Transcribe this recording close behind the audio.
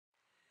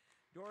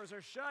Doors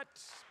are shut.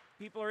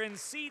 People are in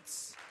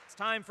seats. It's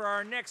time for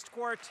our next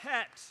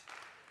quartet.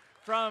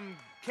 From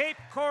Cape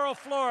Coral,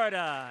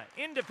 Florida,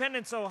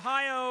 Independence,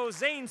 Ohio,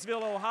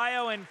 Zanesville,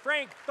 Ohio, and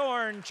Frank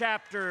Thorne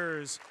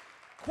chapters,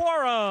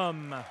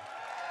 Quorum.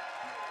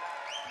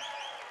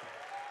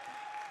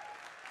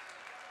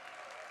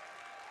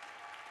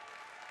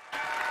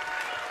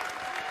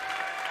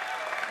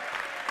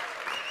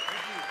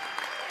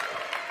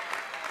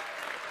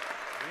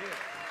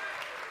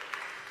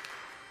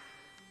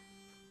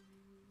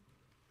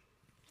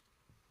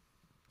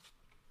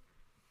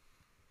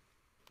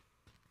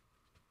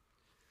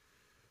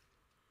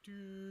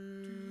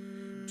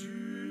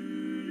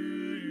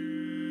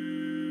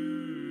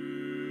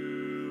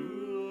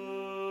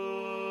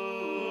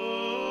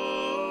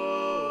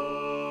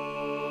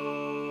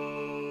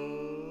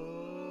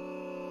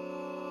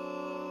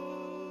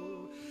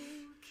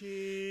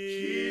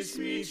 Kiss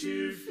me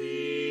too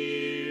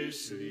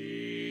fiercely,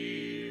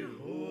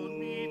 hold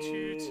me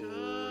too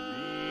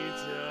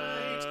tight.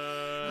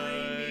 I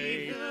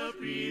need help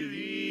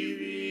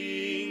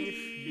believing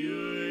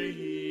you're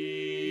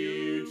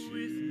here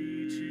with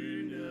me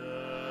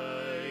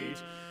tonight.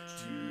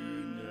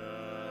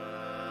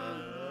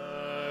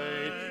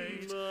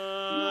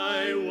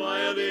 My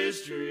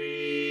wildest dreamings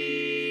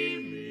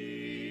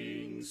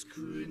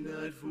could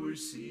not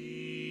foresee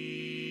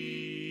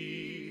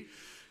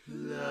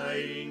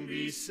lying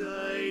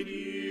beside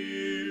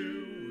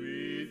you,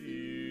 with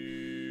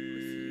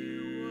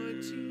you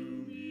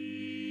wanting me,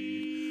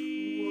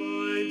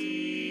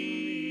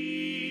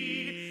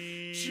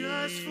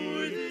 just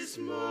for this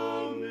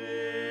moment,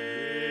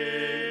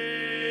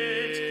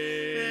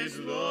 as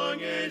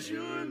long as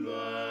you're mine.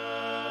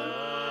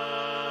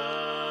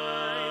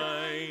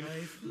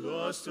 I've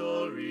lost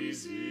all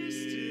resistance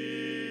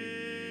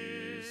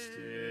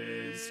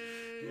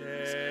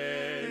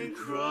and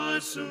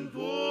crossed some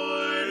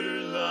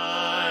borderline,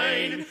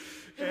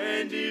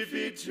 and if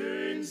it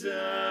turns out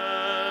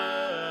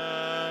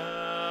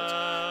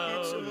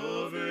it's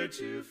over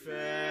too fast,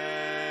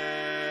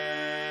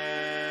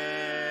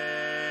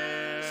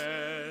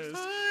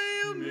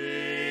 I'll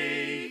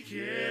make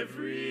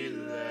every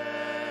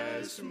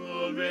last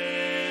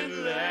moment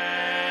last,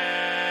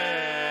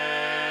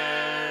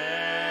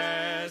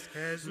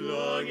 as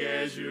long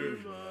as you're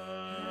mine.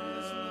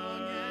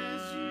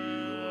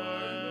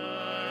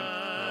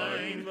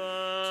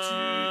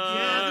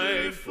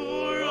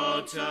 For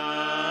all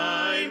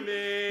time,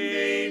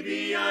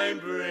 maybe I'm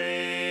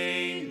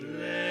brainless,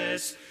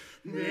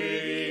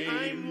 maybe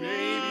I'm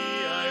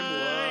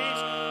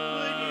white,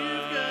 but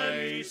you've got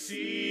me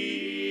seeing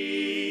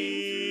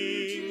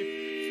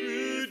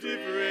through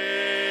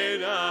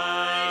different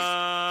eyes,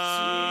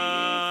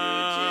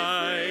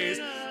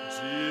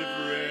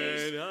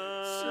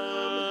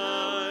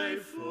 Somehow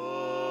I've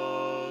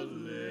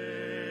fallen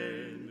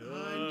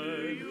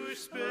under your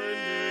spell,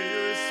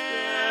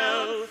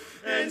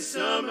 and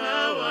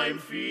somehow I'm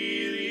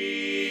feeling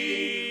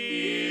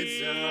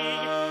it's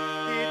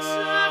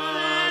up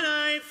that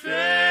I fell.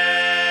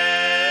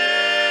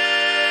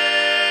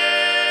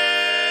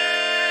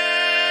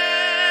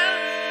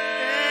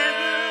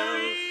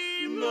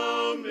 Every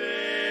moment,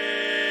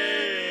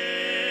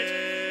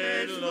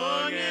 as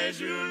long as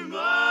you're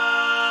mine,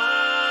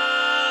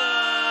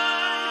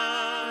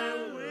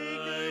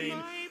 wake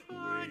up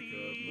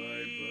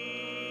my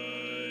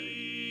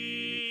body,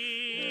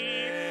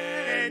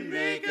 and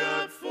make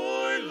up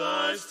for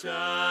lost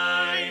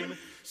time.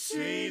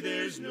 Say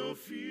there's no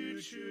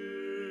future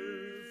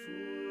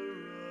for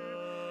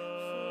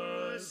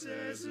us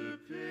as a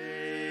pair,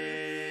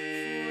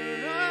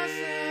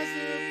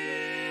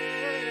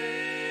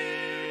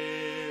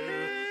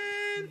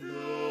 and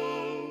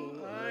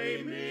though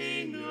I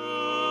may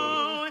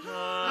know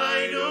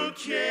I don't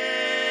care,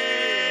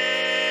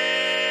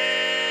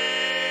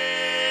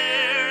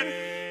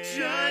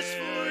 just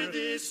for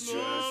this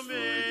moment,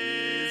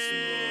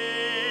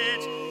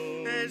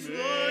 as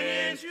long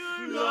as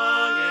you're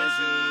mine,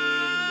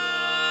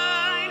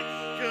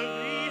 come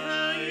be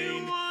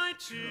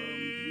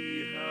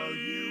how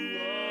you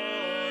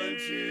want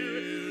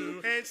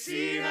to, and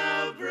see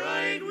how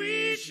bright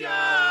we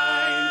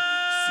shine,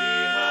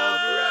 see how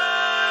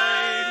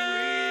bright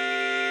we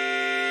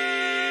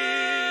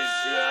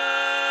shine.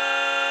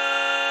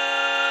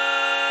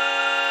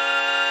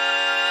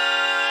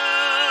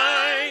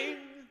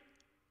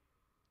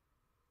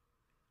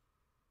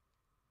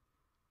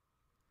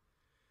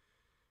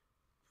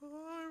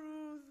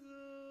 Borrow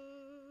the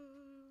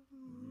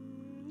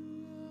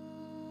moonlight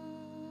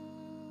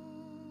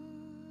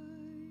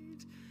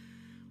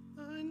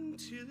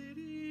until it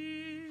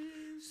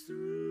is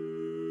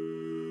through,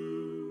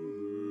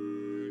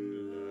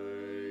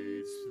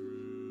 moonlight's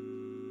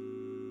through,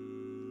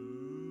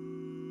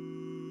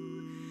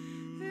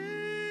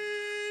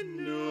 and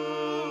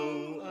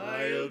know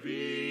I'll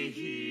be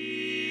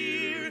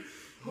here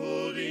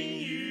holding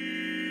you.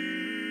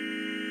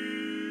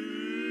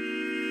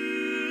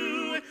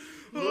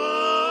 As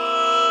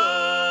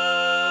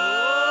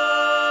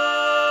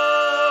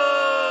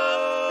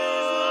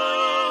long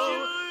as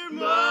you're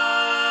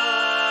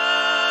mine.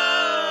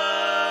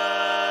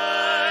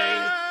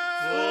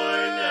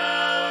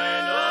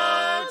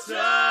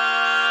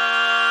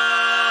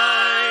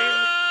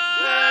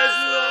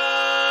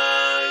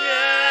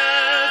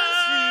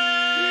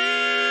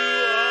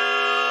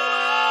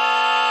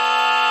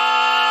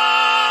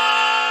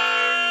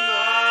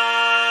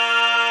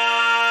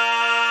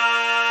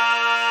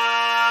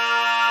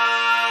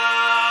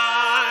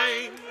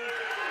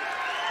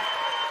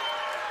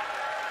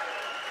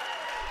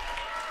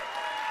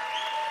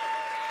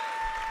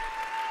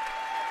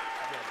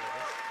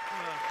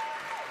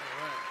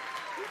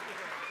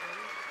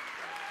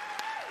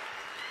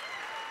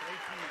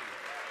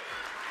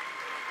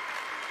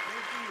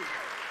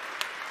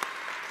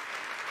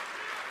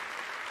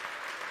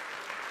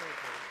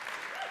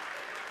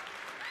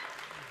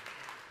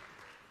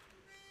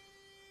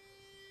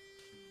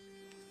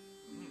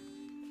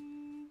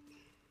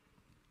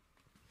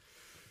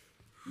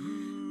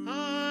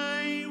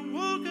 I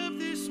woke up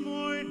this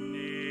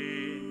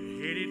morning,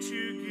 hated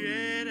to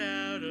get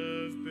out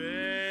of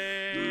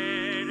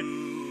bed,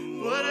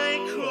 but I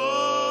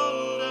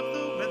called up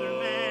the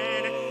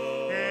weatherman,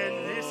 and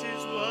this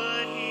is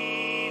what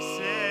he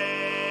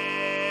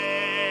said.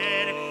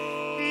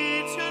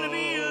 It's gonna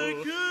be a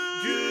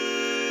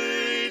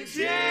good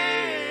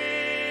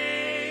day,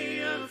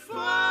 a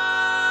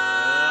fine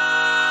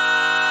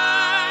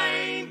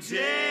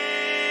day.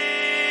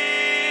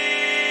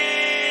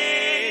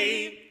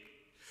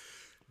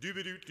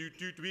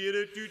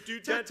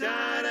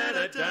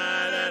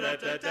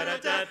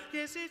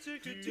 Yes, it's a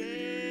good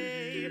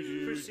day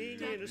for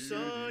singing a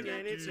song,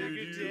 and it's a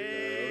good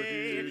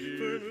day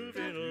for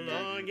moving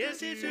along.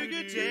 Yes, it's a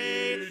good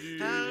day.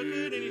 How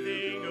could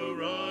anything go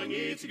wrong?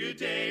 It's a good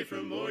day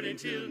from morning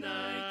till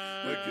night.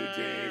 A good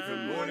day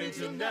from morning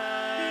till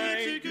night.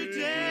 It's a good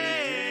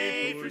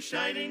day for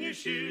shining your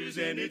shoes,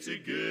 and it's a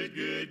good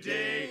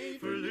day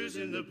for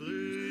losing the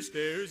blues.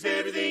 There's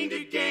everything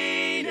to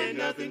gain and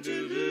nothing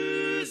to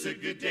lose. A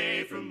good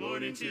day from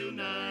morning till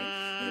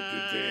night. A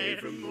good day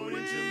from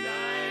morning till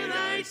night.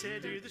 I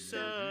said to the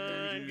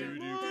sun, good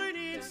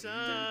morning,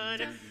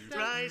 sun.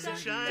 Rise and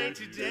shine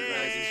today.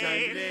 Rise and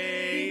shine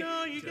today. You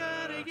know you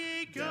gotta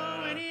get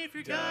going if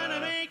you're gonna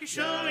make a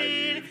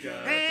showing.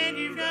 And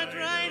you've got the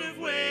right of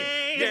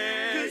way.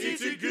 Yeah, 'cause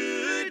it's a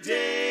good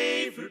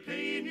day for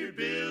paying your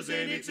bills,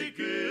 and it's a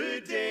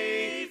good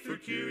day for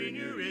curing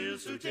your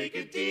ills. So take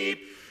a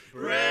deep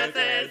breath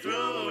and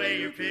throw away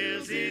your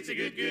pills. It's a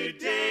good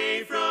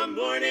day from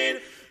morning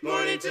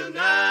till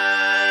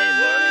night,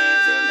 morning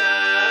till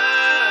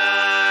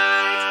night.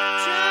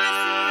 Just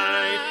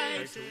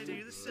tonight, I said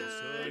to the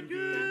sun,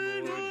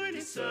 good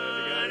morning,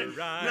 sun.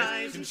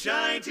 Rise and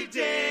shine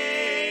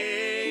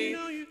today. You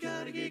know you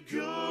gotta get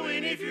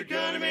going if you're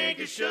gonna make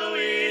a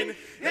showing,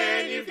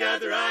 and you've got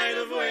the right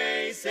of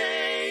way.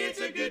 Say it's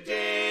a good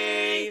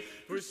day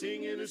for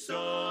singing a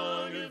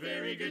song, a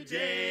very good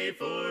day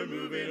for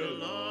moving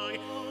along.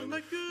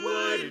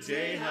 What a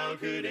day, how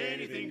could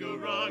anything go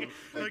wrong?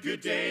 A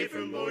good day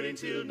from morning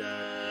till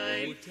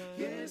night.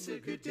 Yes, a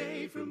good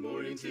day from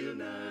morning till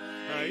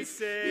night. I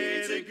said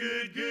it's a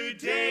good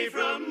day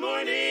from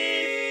morning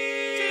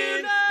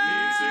till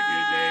night. It's a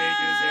good day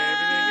 'cause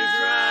everything is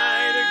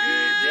right. A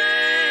good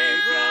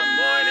day from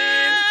morning